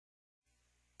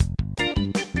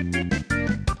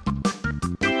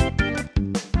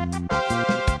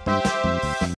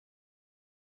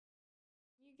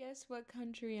guess what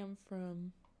country I'm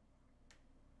from.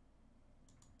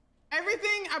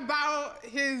 Everything about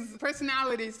his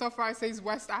personality so far says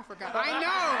West Africa.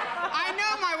 I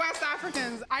know my West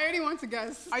Africans. I already want to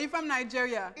guess. Are you from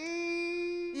Nigeria?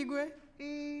 Igwe?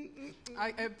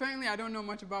 Apparently I don't know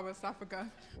much about West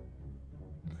Africa.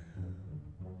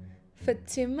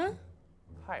 Fatima?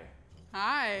 Hi.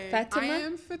 Hi. Fatima? I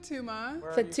am Fatuma.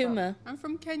 Where are you Fatima. I'm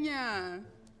from Kenya. from?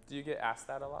 Do you get asked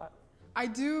that a lot? I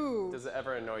do. Does it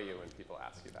ever annoy you when people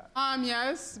ask you that?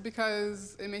 Yes,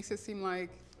 because it makes it seem like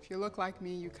if you look like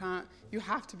me, you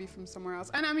have to be from somewhere else.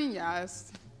 And I mean,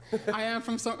 yes, I am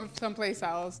from someplace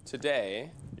else. Today,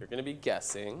 you're gonna be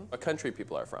guessing what country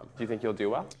people are from. Do you think you'll do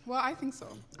well? Well, I think so.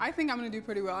 I think I'm gonna do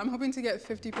pretty well. I'm hoping to get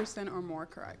 50% or more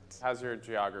correct. How's your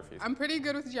geography? I'm pretty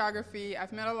good with geography.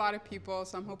 I've met a lot of people,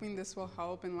 so I'm hoping this will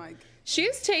help and like.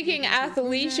 She's taking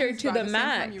athleisure to But the at same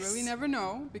max. time, you really never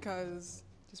know because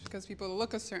just because people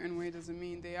look a certain way doesn't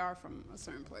mean they are from a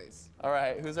certain place. All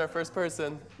right, who's our first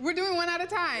person? We're doing one at a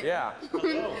time. Yeah.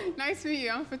 Nice to meet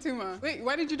you. I'm Fatuma. Wait,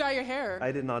 why did you dye your hair?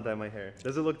 I did not dye my hair.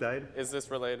 Does it look dyed? Is this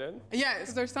related?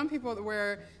 Yes, there's some people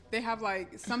where they have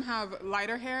like, some have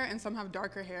lighter hair and some have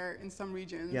darker hair in some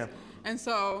regions. Yeah. And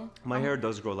so. My hair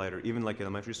does grow lighter. Even like in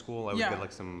elementary school, I would Yeah. get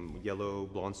like some yellow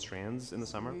blonde strands in the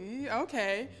summer.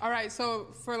 Okay. All right, so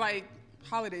for like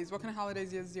holidays, what kind of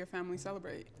holidays does your family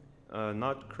celebrate?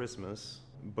 Not Christmas,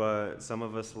 but some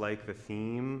of us like the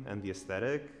theme and the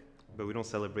aesthetic, but we don't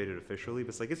celebrate it officially. But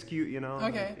it's like, it's cute, you know?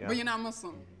 Okay, Yeah. but you're not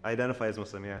Muslim. I identify as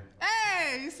Muslim, yeah.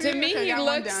 Hey, you see? To me, Okay, he got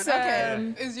one looks,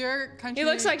 down. Okay, is your country He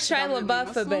looks like Shia predominantly LaBeouf a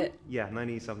Muslim? bit. Yeah,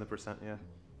 90-something%, yeah.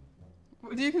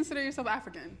 Do you consider yourself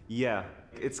African? Yeah,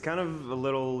 it's kind of a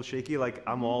little shaky. Like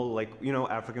I'm all like, you know,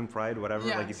 African pride, whatever.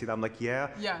 Yeah. Like you see that, I'm like, yeah.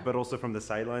 Yeah. But also from the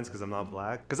sidelines because I'm not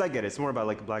black. Because I get it. It's more about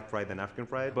like black pride than African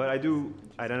pride. But I do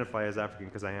identify as African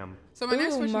because I am. So my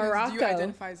next Ooh, question is, do you Morocco.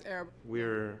 identify as Arab?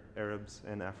 We're Arabs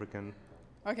and African.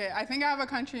 Okay, I think I have a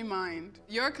country in mind.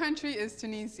 Your country is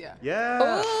Tunisia. Yeah.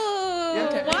 Ooh,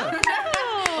 Okay. wow.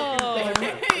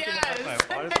 Yes.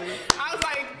 Honestly. I was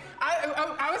like,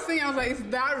 I was thinking, I was like, it's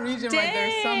that region right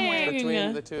there somewhere. Dang.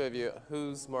 Between the two of you,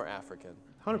 who's more African?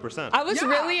 100%. I was Yeah.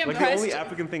 really Like the impressed. only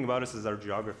African thing about us is our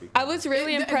geography. I was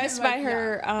really impressed by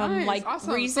her Nice, like awesome.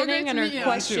 So reasoning great and to her meet you.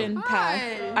 question Hi.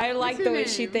 path. I like What's the your way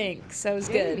she name? thinks. That was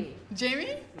good. Jamie.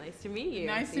 Jamie? Nice to meet you.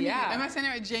 Nice to meet you. Am I saying it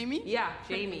right? Jamie? Yeah,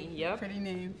 Jamie. Yep. Pretty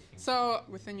name. So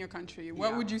within your country,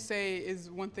 what Yeah. would you say is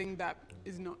one thing that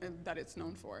is that it's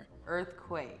known for?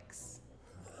 Earthquakes.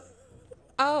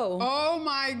 Oh, Oh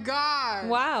my God.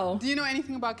 wow. Do you know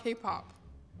anything about K-pop?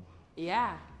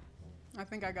 Yeah. I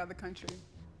think I got the country.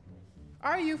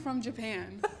 Are you from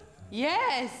Japan?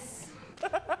 Yes.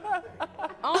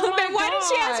 Oh But why did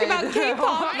she ask about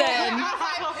K-pop then?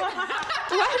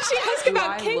 Why did she ask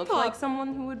about Do I look like K-pop?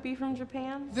 someone who would be from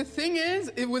Japan? The thing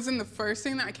is, it wasn't the first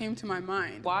thing that came to my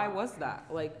mind. Why was that?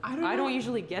 Like, I don't I know. don't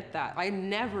usually get that. I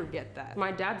never get that.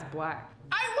 My dad's black.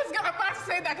 I was about to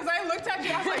say that because I looked at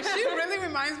you. I was like, she really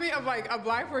reminds me of like a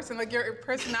black person, like your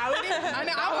personality. I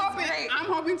know. I'm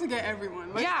hoping to get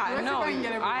everyone. Let's see if I can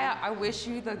get everyone. I wish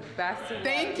you the best. Of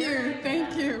Thank you,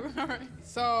 thank you. All right.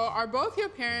 So, are both your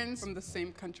parents from the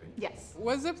same country? Yes.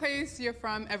 Was the place you're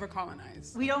from ever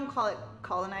colonized? We don't call it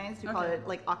colonized, we call Okay. it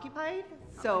like occupied.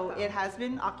 So it has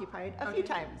been occupied a few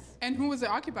times. And who was it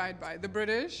occupied by? The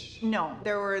British? No,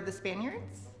 there were the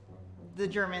Spaniards, the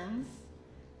Germans,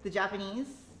 the Japanese.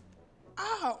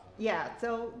 Oh. Yeah,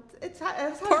 so it's had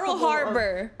a Pearl couple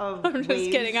Harbor. Of I'm just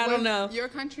waves. kidding. I don't know. Was your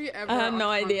country ever I have no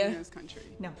a idea. communist country?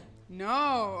 No.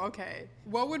 No, okay.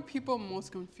 What would people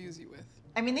most confuse you with?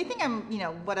 I mean, they think I'm, you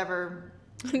know, whatever.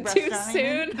 Too restaurant I'm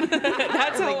in. soon?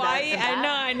 That's Like Hawaii? that and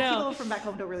I that. know. People from back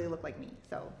home don't really look like me,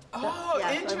 so. Oh, yeah, so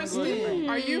I'm a little interesting. different.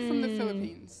 Are you from the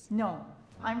Philippines? No,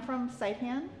 I'm from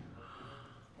Saipan.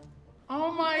 Oh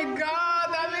my God,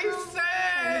 that makes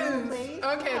Tiny little sense. place.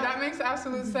 Okay, Yeah. that makes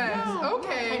absolute sense. Tiny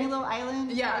Okay. little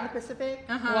island Yeah. out in the Pacific.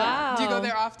 Uh-huh. Wow. Do you go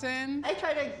there often? I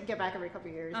try to get back every couple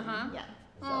of years. Uh-huh. And, yeah.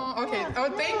 So, Oh, okay. yeah, Oh,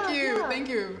 thank you. yeah. Thank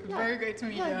you. Yeah. Very great to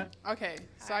meet Yeah. you. Okay,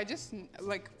 so I just,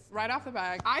 like, right off the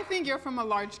bat, I think you're from a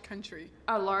large country.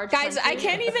 A large Guys, I country.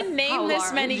 can't even name How this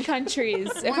large? many countries,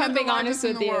 if One I'm of the being honest largest in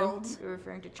with the you. world. You're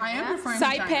referring to I China? am referring to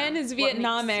Saipan China. is What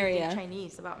Vietnam makes you think area.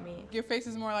 Chinese about me? Your face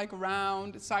is more like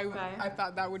round, so I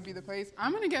thought that would be the place.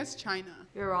 I'm gonna guess China.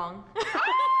 You're wrong.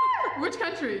 Which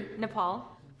country? Nepal.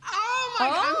 Oh my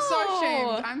God, I'm so Oh.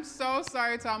 ashamed. I'm so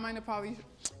sorry to all my Nepali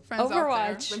friends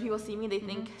Overwatch. When people see me, they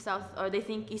think South or they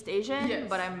think East Asian, Yes.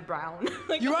 but I'm brown. out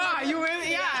there. You are, you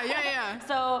really, yeah.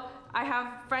 So I have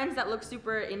friends that look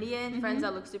super Indian, friends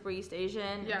that look super East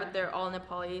Asian, Yeah. but they're all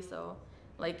Nepali. So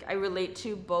Like I relate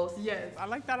to both. Yes, I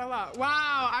like that a lot.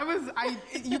 Wow, I was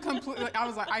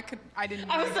like, I didn't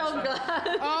know. I'm so that.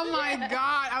 glad. Oh my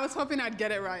God, I was hoping I'd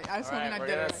get it right. I was hoping I'd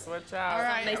get it right. Switch out. All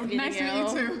right, nice to meet you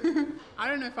too. I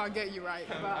don't know if I'll get you right,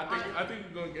 but I think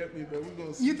you're gonna get me, though. We're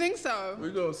gonna see. you think so? We're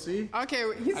gonna see. Okay,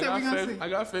 he said we're gonna see. I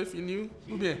got faith in you.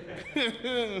 Yeah.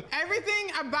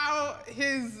 Everything about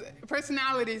his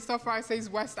personality so far says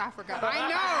West Africa.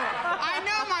 I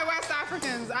know my West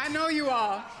Africans. I know you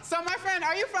all. So my friend,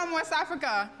 are you from West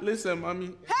Africa? Listen,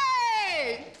 mommy.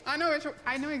 Hey! I know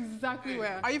exactly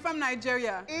where. Are you from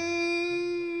Nigeria?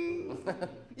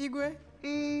 Igwe?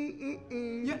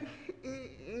 Yeah.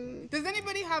 Does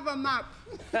anybody have a map?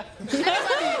 Anybody,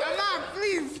 a map,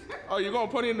 please. Oh, you're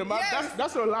gonna put it in the map? Yes.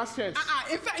 That's your last chance.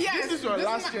 In fact, yes. This is your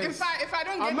last chance. If I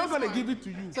don't get I'm not this gonna one. give it to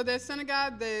you. So there's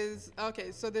Senegal, there's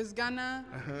Ghana.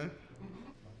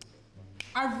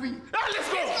 Ivory. Ah, let's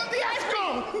go. Let's go.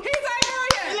 He's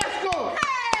Ivorian. Let's go.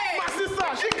 Hey! My sister,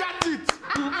 she got it.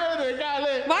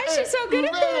 Why is she so good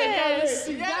at this?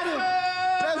 She Yes, got it. I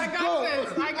Let's got go. this.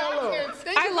 I got this.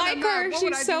 Thank I you for like the map. her. What She's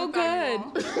would I do so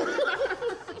without good. you all?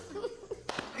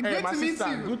 Good my to meet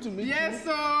sister, you. good to meet you. Yes,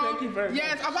 so. Thank you very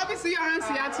Yes, much. I'll probably see you around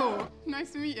Seattle.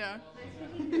 Nice to meet you.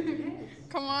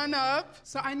 Come on up.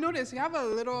 So I noticed you have a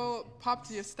little pop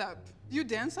to your step. Do you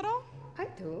dance at all? I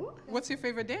do. What's your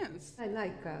favorite dance? I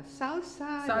like salsa,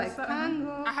 I like Salsa.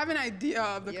 tango. I have an idea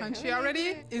of the You country have an already.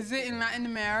 idea? Is it in Latin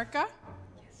America?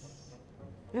 Yes.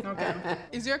 Okay.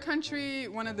 Is your country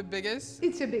one of the biggest?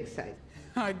 It's a big size.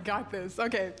 I got this.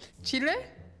 Okay. Chile?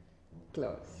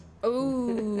 Close.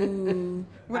 Ooh.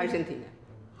 Argentina.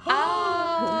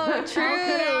 Oh,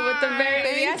 true. With the very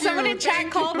Thank yeah, someone you, in chat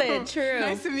thank called you. it. True.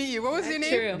 Nice to meet you. What was your name?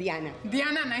 True. Diana.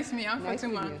 Diana, nice to meet you. I'm Nice to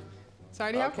Fatuma. meet you. So I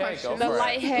already have Okay, go questions. The for it.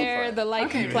 light hair, the light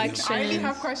Okay, I complexion. already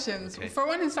have questions. For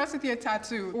one, it starts with your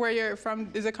tattoo. Where you're from,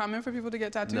 is it common for people to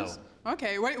get tattoos? No.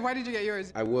 Okay, why did you get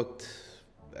yours? I worked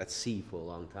at sea for a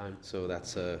long time, so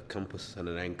that's a compass and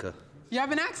an anchor. You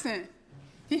have an accent.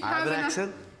 He I have has an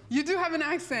accent? You do have an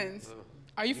accent.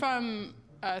 Are you from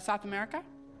South America?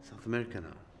 South America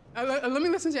now. Let me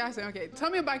listen to your accent. Okay, tell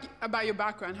me about your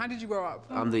background. How did you grow up?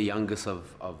 I'm the youngest of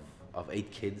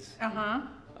 8 kids. Uh-huh.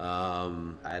 I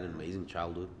had an amazing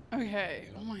childhood. Okay.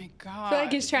 Oh my God. I feel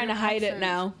like he's trying to Your hide it accent.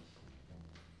 now.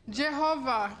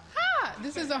 Jehovah. Ha!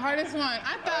 This is the hardest one.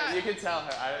 I thought. You can tell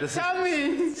her. Tell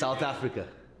me. South Africa.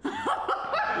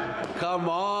 Come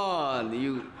on,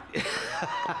 you.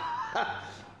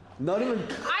 Not even.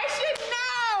 I should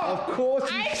know. Of course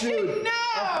you I should. should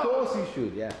know. Of course you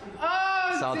should. Yeah.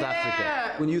 Oh, South damn.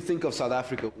 Africa. When you think of South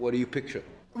Africa, what do you picture?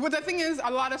 Well, the thing is,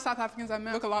 a lot of South Africans I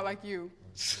met look a lot like you.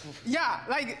 Yeah,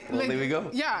 Well, there we go.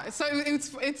 Yeah, so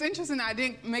it's interesting that I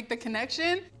didn't make the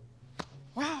connection.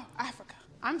 Wow, Africa.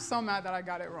 I'm so mad that I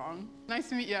got it wrong. Nice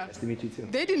to meet you. Nice to meet you too.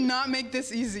 They did not make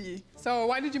this easy. So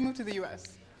why did you move to the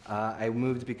U.S.? I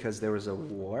moved because there was a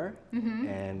war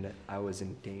and I was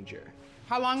in danger.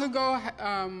 How long ago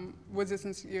was it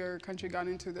since your country got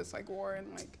into this war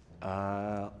and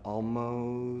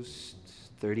Almost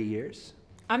 30 years.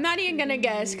 I'm not even gonna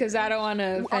guess because I don't want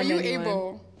to offend Are you anyone.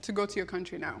 able to go to your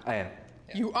country now? I am.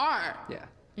 You are? Yeah,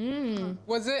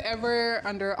 Was it ever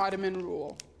under Ottoman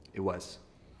rule? it was.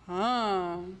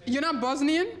 Ah. You're not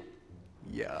Bosnian?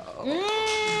 Yeah. A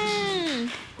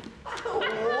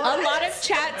lot of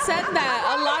chat said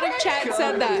that. A lot of chat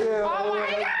said that. Oh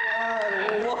my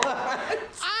God!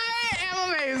 I am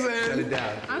amazing. Shut it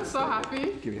down. I'm so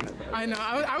happy. Give me that back. I know.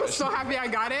 I was so happy I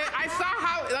got it. I saw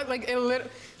how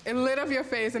it lit up your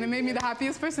face and it made me the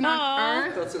happiest person on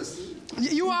earth. That's so sweet.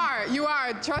 You are.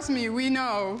 Trust me. We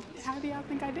know. How do y'all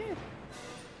think I did?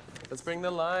 Let's bring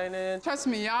the line in. Trust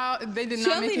me, y'all. They did She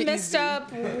not make only it messed easy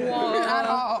up at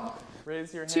all.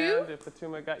 Raise your Two? hand if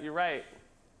Fatuma got you right.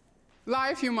 Lie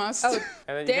if you must. Oh,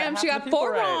 And then damn, she got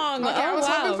 4 wrong. Okay, I Oh, was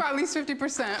hoping wow. for at least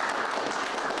 50%.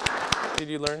 Did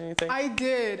you learn anything? I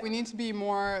did. We need to be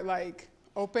more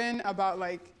open about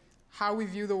how we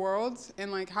view the world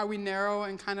and how we narrow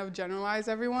and kind of generalize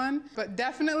everyone. But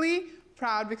definitely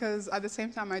proud because at the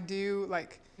same time I do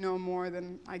know more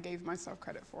than I gave myself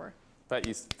credit for. But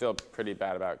you feel pretty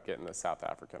bad about getting the South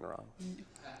African wrong.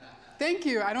 Thank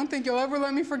you. I don't think you'll ever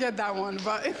let me forget that one,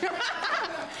 but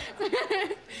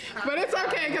but it's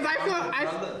okay because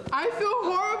I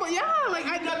feel horrible. Yeah,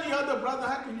 I got the other brother.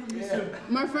 How can you miss him?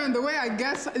 My friend, the way I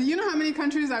guess, you know how many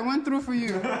countries I went through for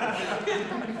you.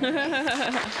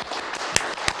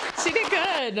 She did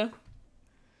good.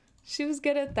 She was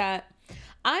good at that.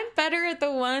 I'm better at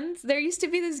the ones. There used to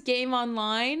be this game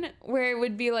online where it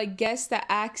would be guess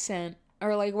the accent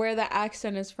or where the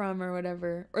accent is from or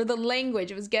whatever. Or the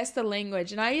language. It was guess the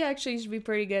language. And I actually used to be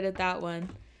pretty good at that one.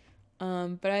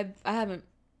 But I haven't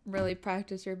really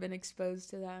practiced or been exposed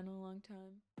to that in a long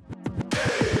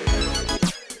time.